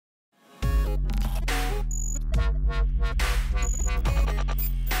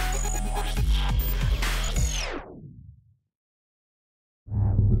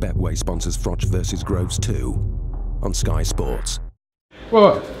Betway sponsors Froch vs Groves 2 on Sky Sports.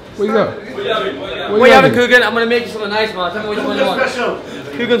 What you got? What you having, Kugan? I'm gonna make you something nice, man. Tell me what you want. Special.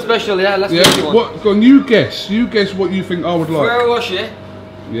 Kugan special, yeah. Let's make you one. What? Go on, you guess. You guess what you think I would like. Ferrero Rocher.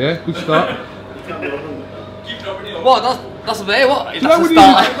 Yeah, good start. What? That's a bit. What? You know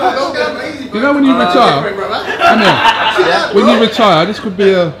when you retire? Amir, when you retire, this could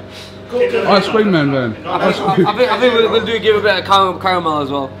be a ice cream man then. I think we'll give a bit of caramel as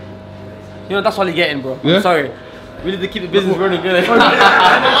well. You know, that's all you're getting, bro. Yeah? I'm sorry. We need to keep the business running good. Ice,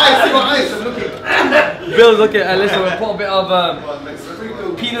 I'm looking. Bill's looking. Listen, we'll put a bit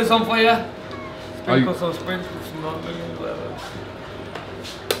of peanuts on for you. Sprinkle some whatever.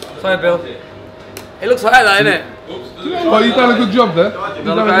 Sorry, Bill. It looks alright, that, innit? You know what? You've done a good job there. You've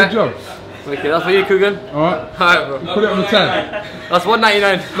done a good job. Okay, that's for you, Kugan. Alright. Alright, bro. Put it on the tab. That's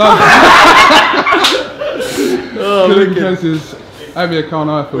 $1.99. Kugan Cassius, Amir Khan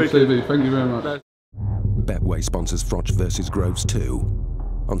Eiffel TV. Thank you very much. Betway sponsors Froch vs Groves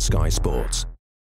 2 on Sky Sports.